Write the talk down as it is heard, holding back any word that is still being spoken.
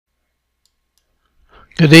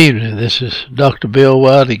Good evening. This is Dr. Bill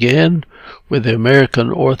White again with the American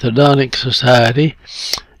Orthodontic Society,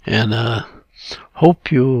 and I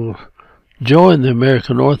hope you'll join the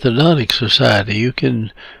American Orthodontic Society. You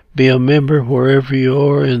can be a member wherever you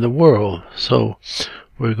are in the world. So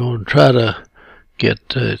we're going to try to get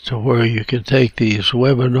to where you can take these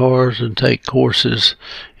webinars and take courses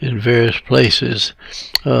in various places.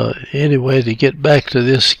 Anyway, to get back to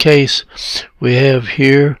this case we have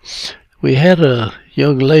here, we had a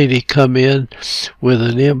young lady come in with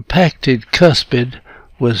an impacted cuspid,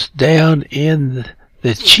 was down in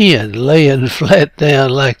the chin, laying flat down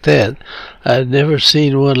like that. I'd never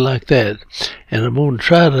seen one like that. And I'm going to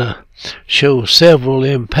try to show several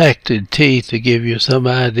impacted teeth to give you some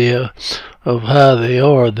idea of how they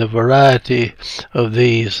are, the variety of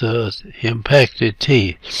these impacted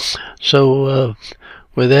teeth. So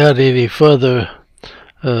without any further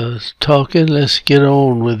talking, let's get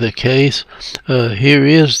on with the case. Here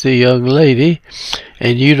is the young lady,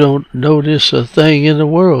 and you don't notice a thing in the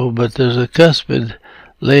world, but there's a cuspid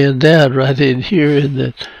laying down right in here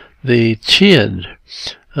in the chin.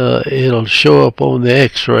 It'll show up on the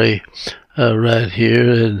x-ray right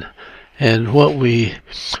here, and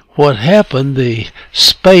what happened, the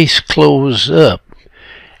space closed up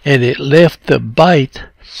and it left the bite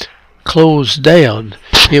closed down.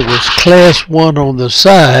 It was class 1 on the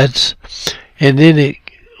sides, and then it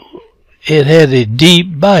had a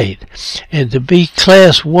deep bite. And to be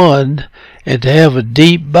class 1 and to have a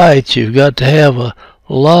deep bite, you've got to have a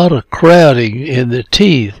lot of crowding in the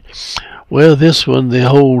teeth. Well, this one, the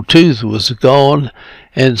whole tooth was gone,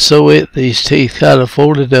 and so these teeth kind of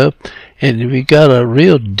folded up, and we got a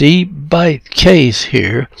real deep bite case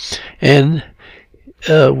here. And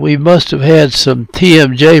we must have had some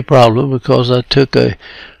TMJ problem, because I took a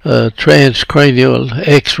transcranial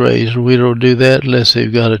x-rays, and we don't do that unless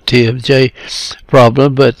they've got a TMJ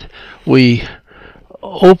problem. But we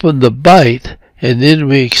opened the bite, and then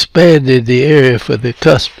we expanded the area for the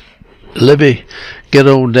cusp. Let me get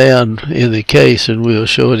on down in the case, and we'll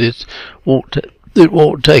show it. It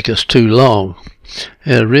won't take us too long.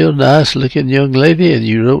 And a real nice looking young lady, and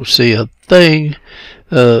you don't see a thing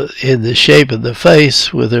in the shape of the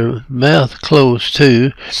face, with her mouth closed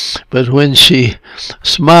too. But when she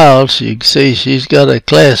smiles, you can see she's got a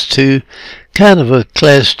class 2, kind of a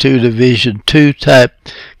class 2 division 2 type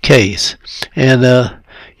case. And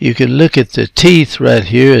you can look at the teeth right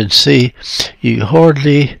here and see, you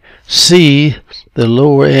hardly see the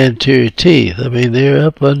lower anterior teeth. I mean, they're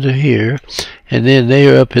up under here, and then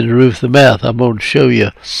they're up in the roof of the mouth. I'm going to show you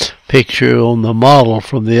a picture on the model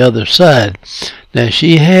from the other side. Now,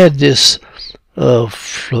 she had this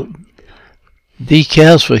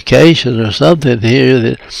decalcification or something here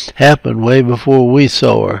that happened way before we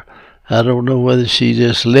saw her. I don't know whether she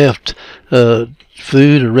just left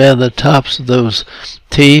food around the tops of those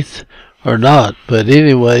teeth or not, but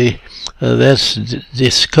anyway, that's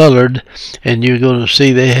discolored, and you're going to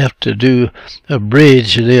see they have to do a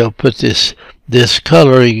bridge, and they'll put this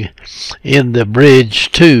discoloring in the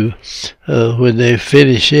bridge too when they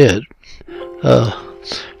finish it.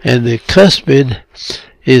 And the cuspid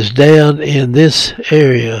is down in this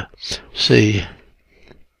area. See.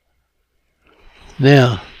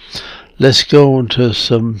 Now let's go on to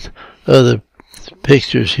some other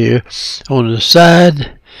pictures here. On the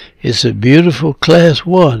side is a beautiful class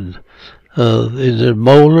 1. In the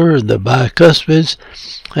molar and the bicuspids,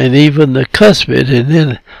 and even the cuspid. And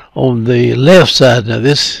then on the left side, now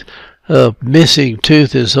this missing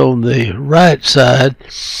tooth is on the right side,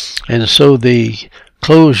 and so the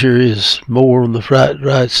closure is more on the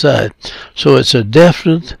right side. So it's a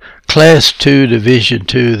definite class 2 division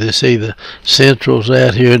 2. They see the central's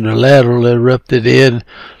out here and the lateral erupted in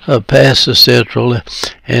past the central,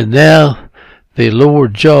 and now the lower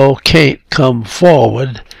jaw can't come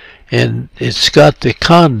forward, and it's got the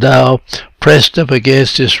condyle pressed up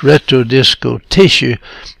against this retrodiscal tissue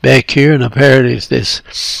back here, and apparently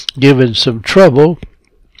it's giving some trouble.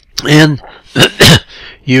 And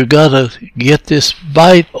you gotta get this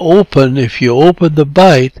bite open. If you open the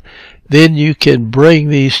bite, then you can bring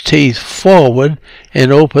these teeth forward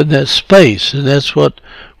and open that space, and that's what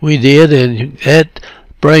we did, and that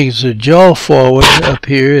brings the jaw forward up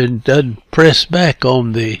here and doesn't press back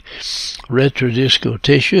on the retrodiscal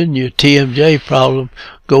tissue, and your TMJ problem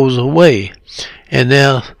goes away. And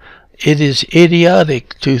now, it is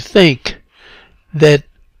idiotic to think that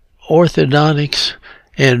orthodontics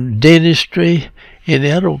and dentistry, and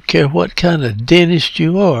I don't care what kind of dentist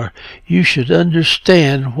you are, you should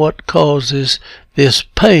understand what causes this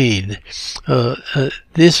pain.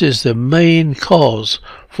 This is the main cause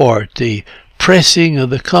for it. The pressing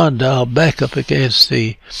of the condyle back up against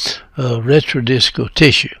the retrodiscal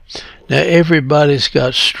tissue. Now everybody's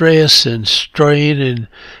got stress and strain and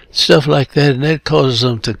stuff like that, and that causes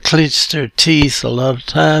them to clench their teeth a lot of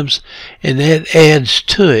times, and that adds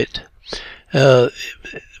to it.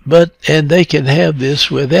 And they can have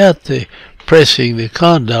this without the pressing the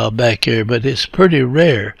condyle back here, but it's pretty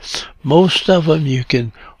rare. Most of them you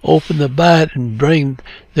can open the bite and bring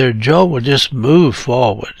their jaw will just move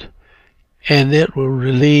forward, and that will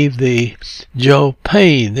relieve the jaw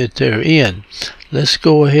pain that they're in. Let's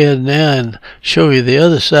go ahead now and show you the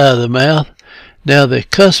other side of the mouth. Now the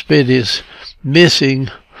cuspid is missing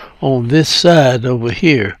on this side over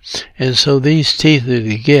here, and so these teeth are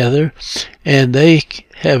together and they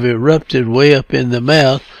have erupted way up in the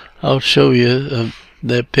mouth. I'll show you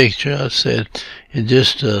that picture I said in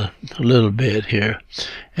just a little bit here.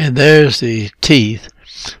 And there's the teeth.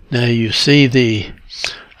 Now you see the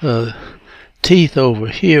teeth over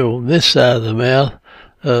here on this side of the mouth.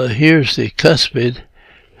 Here's the cuspid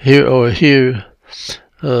here, or here,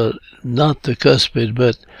 not the cuspid,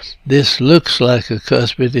 but this looks like a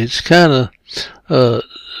cuspid. It's kind of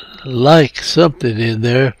like something in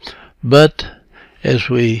there, but as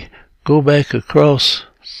we go back across,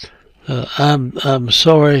 I'm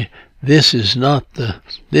sorry, this is not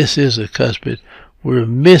this is a cuspid. We're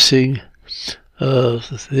missing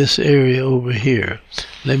this area over here.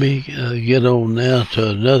 Let me get on now to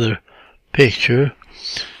another picture,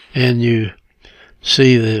 and you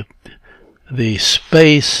see the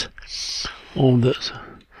space on the,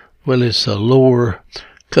 well, it's the lower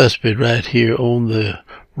cuspid right here on the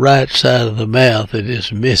right side of the mouth that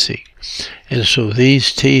is missing. And so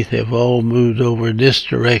these teeth have all moved over in this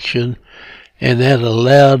direction, and that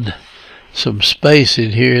allowed some space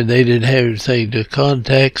in here, and they didn't have anything to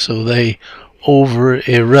contact, so they over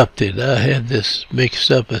erupted. I had this mixed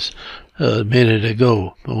up a minute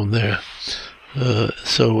ago on there.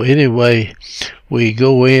 So anyway, we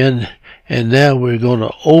go in, and now we're going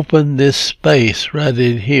to open this space right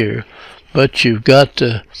in here, but you've got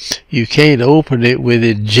to, you can't open it with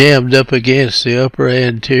it jammed up against the upper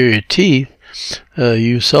anterior teeth.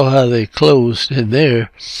 You saw how they closed in there,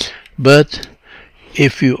 but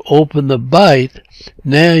if you open the bite,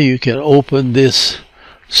 now you can open this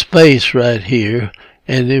space right here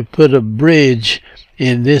and then put a bridge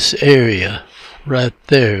in this area right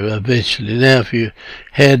there eventually. Now if you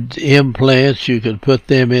had implants, you could put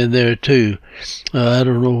them in there too. I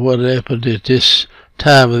don't know what happened at this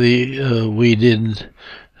time of the we didn't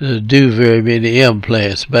do very many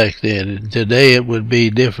implants back then, and today it would be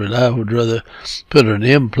different. I would rather put an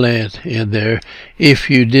implant in there if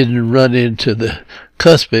you didn't run into the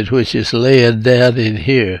cuspid, which is laying down in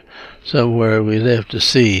here somewhere. We'd have to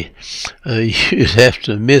see. You'd have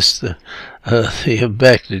to miss the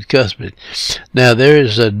impacted cuspid. Now there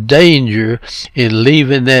is a danger in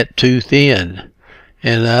leaving that tooth in,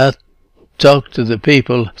 and I talked to the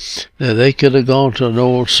people that they could have gone to an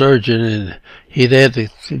old surgeon and he'd had to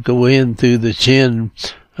go in through the chin,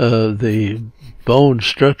 the bone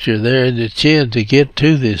structure there in the chin, to get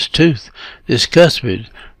to this tooth, this cuspid,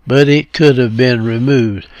 but it could have been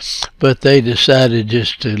removed. But they decided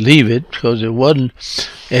just to leave it because it wasn't,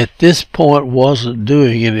 at this point, wasn't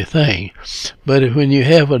doing anything. But when you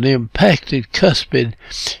have an impacted cuspid,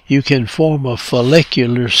 you can form a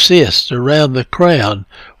follicular cyst around the crown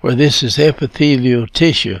where this is epithelial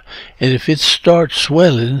tissue, and if it starts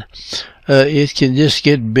swelling, it can just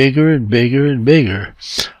get bigger and bigger and bigger.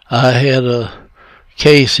 I had a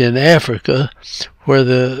case in Africa where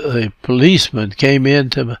a policeman came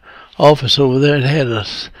into my office over there and had a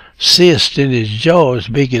cyst in his jaw as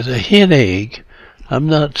big as a hen egg. I'm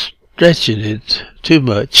not stretching it too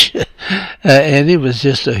much. And it was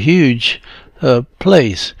just a huge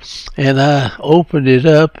place. And I opened it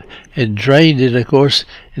up and drained it, of course,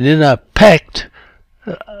 and then I packed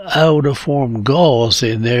iodoform gauze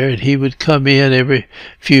in there, and he would come in every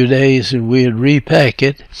few days and we'd repack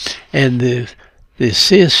it, and the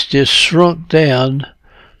cyst just shrunk down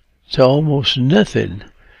to almost nothing.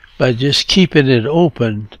 By just keeping it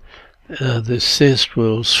open, the cyst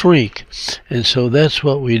will shrink. And so that's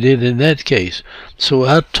what we did in that case. So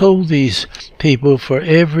I told these people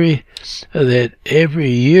that every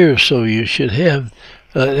year or so you should have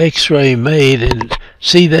an x-ray made and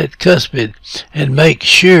see that cuspid and make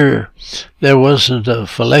sure there wasn't a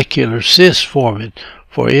follicular cyst forming,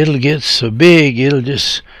 for it'll get so big it'll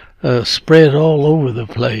just spread all over the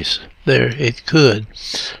place. There, it could.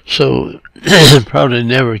 So probably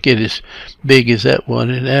never get as big as that one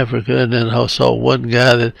in Africa. And then I saw one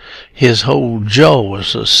guy that his whole jaw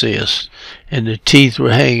was a cyst, and the teeth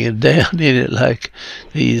were hanging down in it like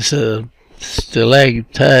these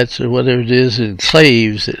stalactites or whatever it is and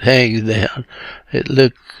claves that hangs down. It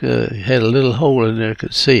looked had a little hole in there,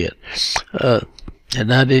 could see it,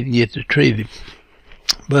 and I didn't get to treat him,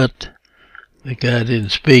 but the guy didn't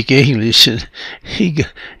speak English, and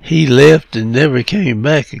he left and never came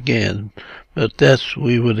back again. But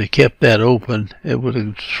we would have kept that open. It would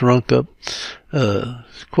have shrunk up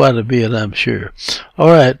quite a bit, I'm sure. All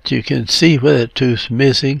right, you can see where that tooth's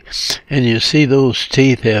missing, and you see those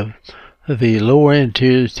teeth the lower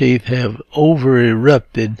anterior teeth have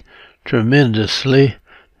over-erupted tremendously,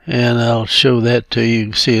 and I'll show that to you. You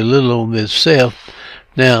can see a little on this self.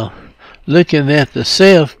 Now, looking at the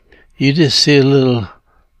self, you just see a little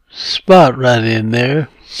spot right in there,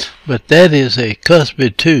 but that is a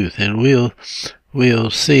cuspid tooth, and we'll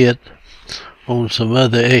see it on some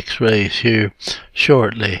other x-rays here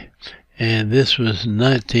shortly. And this was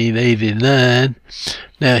 1989.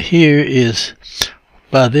 Now here is,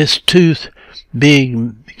 by this tooth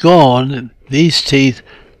being gone, these teeth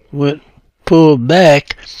went pulled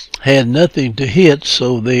back, had nothing to hit,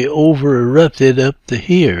 so they over-erupted up to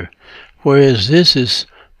here, whereas this is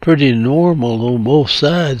pretty normal on both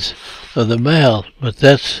sides of the mouth. But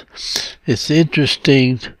it's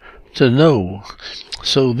interesting to know.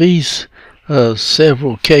 So these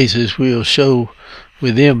several cases we'll show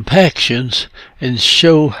with impactions and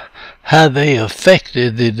show how they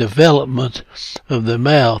affected the development of the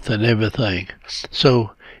mouth and everything.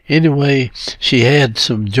 So anyway, she had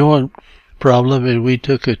some joint problem, and we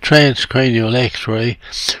took a transcranial x-ray,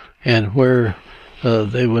 and where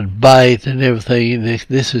they would bite and everything.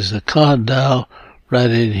 This is the condyle right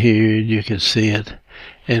in here, and you can see it.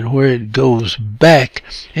 And where it goes back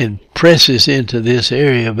and presses into this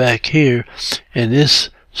area back here, and this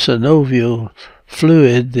synovial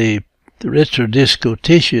fluid, the retrodiscal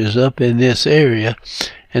tissue is up in this area,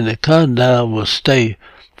 and the condyle will stay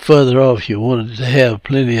further off. You wanted to have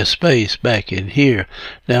plenty of space back in here.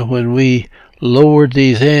 Now when we lowered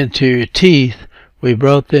these anterior teeth, we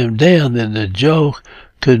brought them down, then the jaw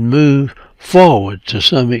could move forward to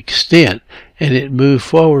some extent, and it moved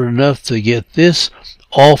forward enough to get this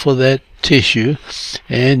off of that tissue,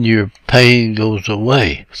 and your pain goes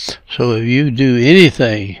away. So if you do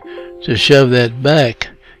anything to shove that back,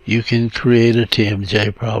 you can create a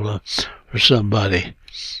TMJ problem for somebody.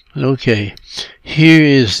 Okay, here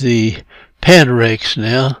is the Panorex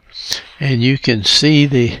now, and you can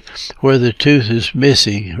see where the tooth is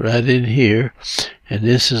missing right in here, and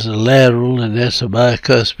this is a lateral, and that's a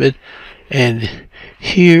bicuspid. And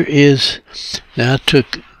here is, now I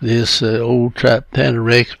took this old type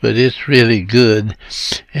Panorex, but it's really good,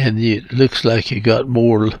 and it looks like you got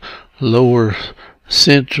more lower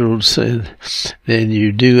centrals than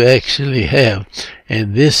you do actually have.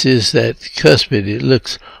 And this is that cuspid. It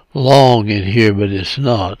looks long in here, but it's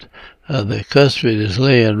not. The cuspid is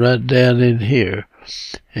laying right down in here,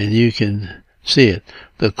 and you can see it.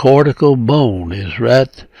 The cortical bone is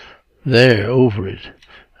right there over it,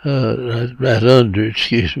 right under,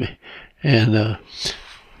 excuse me. And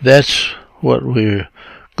that's what we're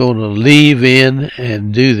going to leave in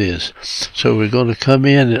and do this. So we're going to come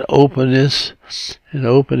in and open this, and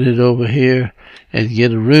open it over here, and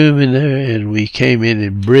get a room in there. And we came in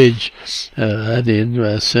and bridge. I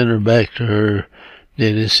sent her back to her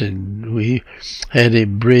dentist, and we had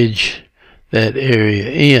him bridge that area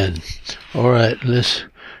in. All right, let's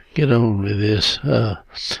get on with this.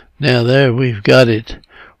 Now there we've got it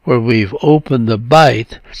where we've opened the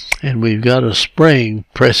bite, and we've got a spring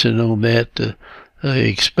pressing on that to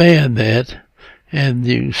expand that, and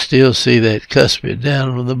you still see that cuspid down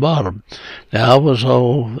on the bottom. Now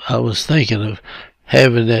I was thinking of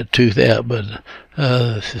having that tooth out, but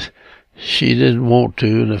she didn't want to,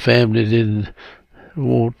 and the family didn't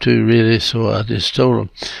want to really, so I just told them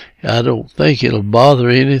I don't think it'll bother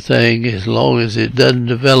anything as long as it doesn't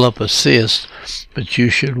develop a cyst, but you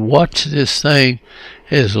should watch this thing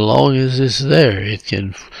as long as it's there. It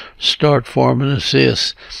can start forming a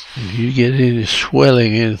cyst. If you get any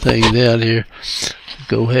swelling, anything down here,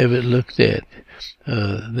 go have it looked at.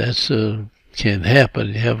 That's can happen.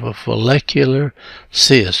 You have a follicular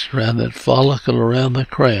cyst around that follicle around the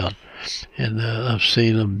crown, and I've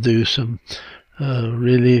seen them do some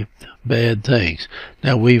really bad things.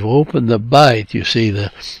 Now we've opened the bite. You see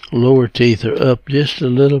the lower teeth are up just a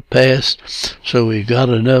little past, so we've got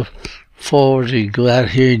enough forward. You go out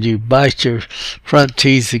here and you bite your front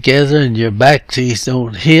teeth together, and your back teeth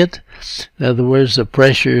don't hit. In other words, the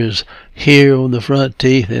pressure is here on the front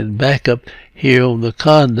teeth and back up here on the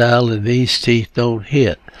condyle, and these teeth don't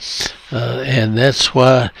hit. And that's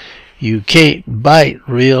why you can't bite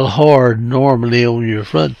real hard normally on your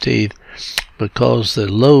front teeth. because the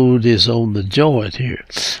load is on the joint here.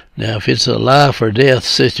 Now, if it's a life or death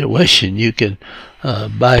situation, you can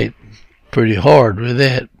bite pretty hard with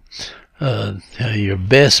that. Your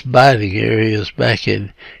best biting area is back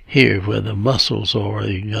in here where the muscles are.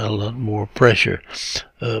 You got a lot more pressure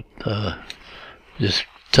up. Just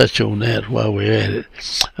touch on that while we're at it.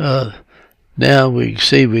 Now we can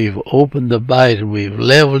see we've opened the bite and we've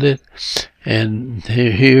leveled it. And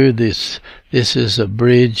here this is a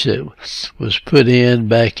bridge that was put in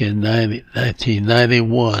back in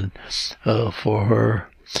 1991 for her.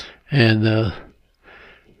 And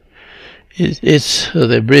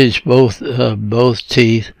they bridged both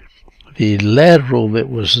teeth. The lateral that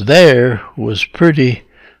was there was pretty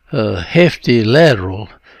hefty lateral,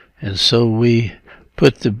 and so we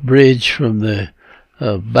put the bridge from the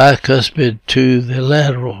bicuspid to the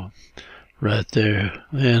lateral right there.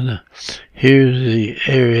 And here's the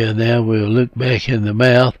area. Now we'll look back in the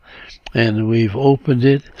mouth, and we've opened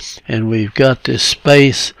it, and we've got this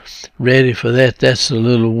space ready for that. That's a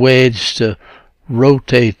little wedge to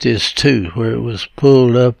rotate this too. Where it was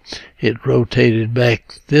pulled up, it rotated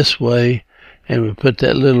back this way, and we put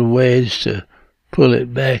that little wedge to pull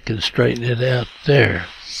it back and straighten it out there.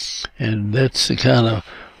 And that's the kind of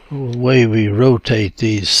way we rotate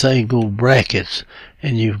these single brackets,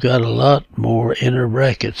 and you've got a lot more inner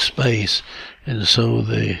bracket space. And so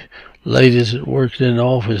the ladies that worked in the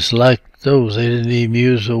office liked those. They didn't even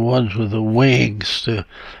use the ones with the wings to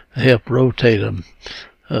help rotate them.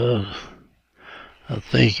 I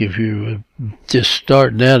think if you were just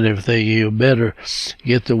starting out and everything, you better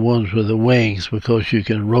get the ones with the wings, because you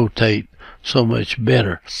can rotate so much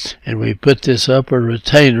better. And we put this upper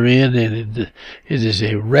retainer in, and it is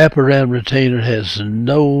a wraparound retainer. It has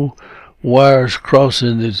no wires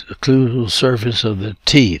crossing the occlusal surface of the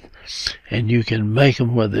teeth, and you can make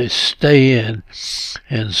them where they stay in.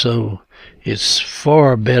 And so it's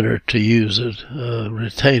far better to use a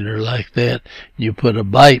retainer like that. You put a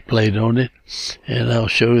bite plate on it, and I'll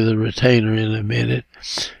show you the retainer in a minute,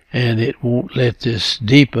 and it won't let this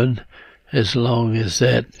deepen as long as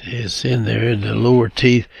that is in there. In the lower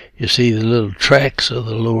teeth, you see the little tracks of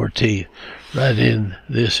the lower teeth right in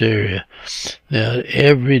this area. Now,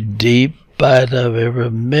 every deep bite I've ever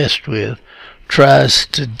messed with tries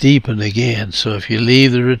to deepen again. So if you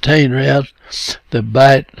leave the retainer out, the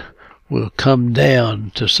bite will come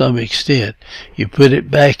down to some extent. You put it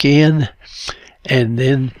back in, and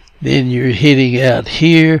then you're hitting out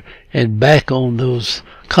here and back on those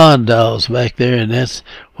condyles back there, and that's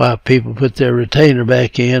why people put their retainer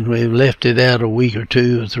back in. We've left it out a week or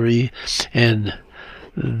 2 or 3, and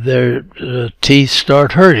their teeth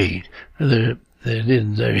start hurting. Their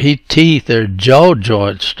teeth, their jaw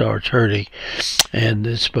joint starts hurting, and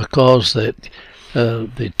it's because that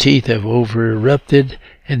the teeth have over erupted,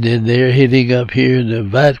 and then they're hitting up here, and the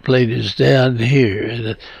bite plate is down here,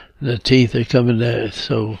 and the teeth are coming down.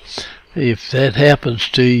 So if that happens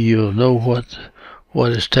to you, you'll know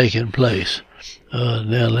what is taking place.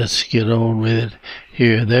 Now let's get on with it.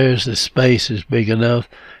 Here, there's the space is big enough,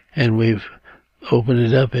 and we've opened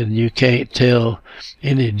it up, and you can't tell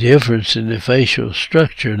any difference in the facial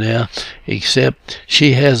structure now, except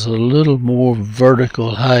she has a little more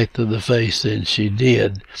vertical height of the face than she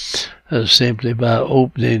did, simply by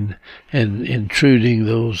opening and intruding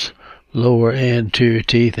those lower anterior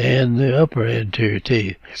teeth and the upper anterior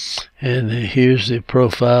teeth. And here's the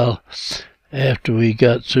profile after we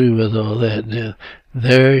got through with all that. Now,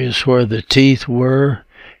 there is where the teeth were,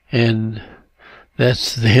 and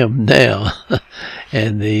that's them now.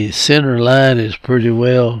 And the center line is pretty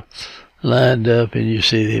well lined up, and you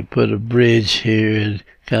see they put a bridge here and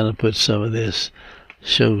kind of put some of this,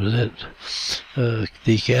 shows that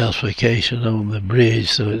decalcification on the bridge,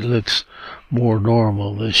 so it looks more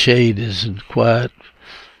normal. The shade isn't quite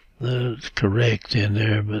correct in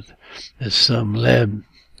there, but it's some lab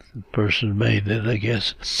person made it, I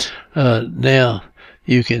guess. Now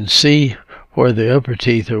you can see where the upper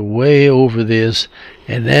teeth are way over this,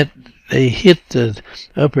 and that they hit the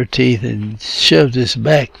upper teeth and shove this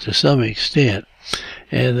back to some extent.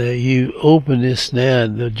 And you open this now,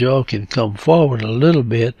 and the jaw can come forward a little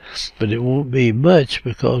bit, but it won't be much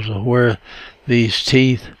because of where these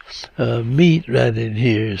teeth meet right in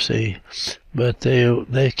here, see. But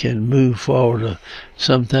they can move forward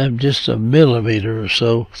sometimes just a millimeter or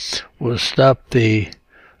so will stop the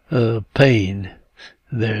pain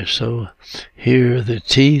there. So here are the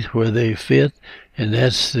teeth where they fit, and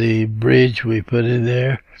that's the bridge we put in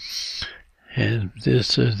there. And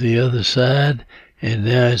this is the other side, and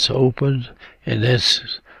now it's opened, and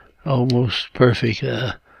that's almost perfect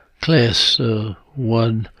class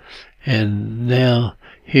 1. And now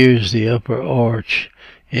here's the upper arch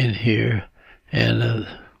in here, and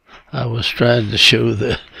I was trying to show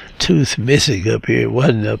the tooth missing up here. It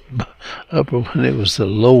wasn't upper one, it was the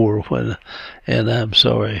lower one, and I'm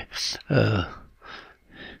sorry.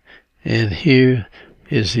 And here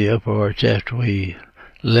is the upper arch after we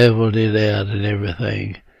leveled it out and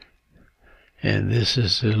everything. And this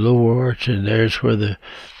is the lower arch, and there's where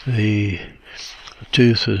the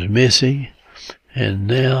tooth was missing. And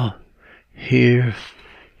now here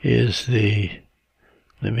is the,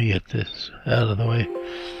 let me get this out of the way.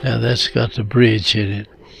 Now that's got the bridge in it.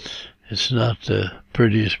 It's not the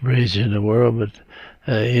prettiest bridge in the world, but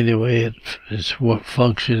anyway, it's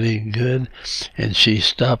functioning good. And she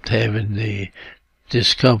stopped having the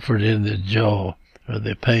discomfort in the jaw, or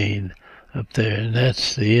the pain up there. And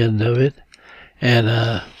that's the end of it.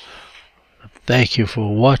 And thank you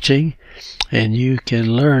for watching. And you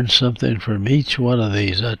can learn something from each one of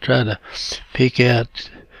these. I try to pick out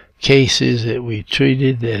cases that we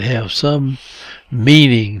treated that have some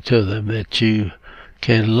meaning to them, that you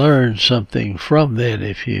can learn something from that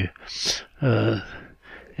if you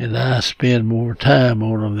and I spend more time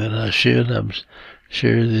on them than I should. I'm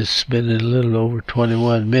sure this has been a little over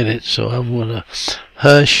 21 minutes, so I'm going to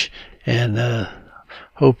hush and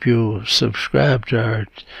hope you'll subscribe to our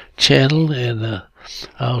channel, and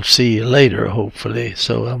I'll see you later, hopefully.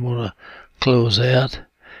 So I'm going to close out,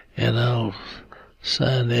 and I'll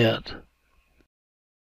sign out.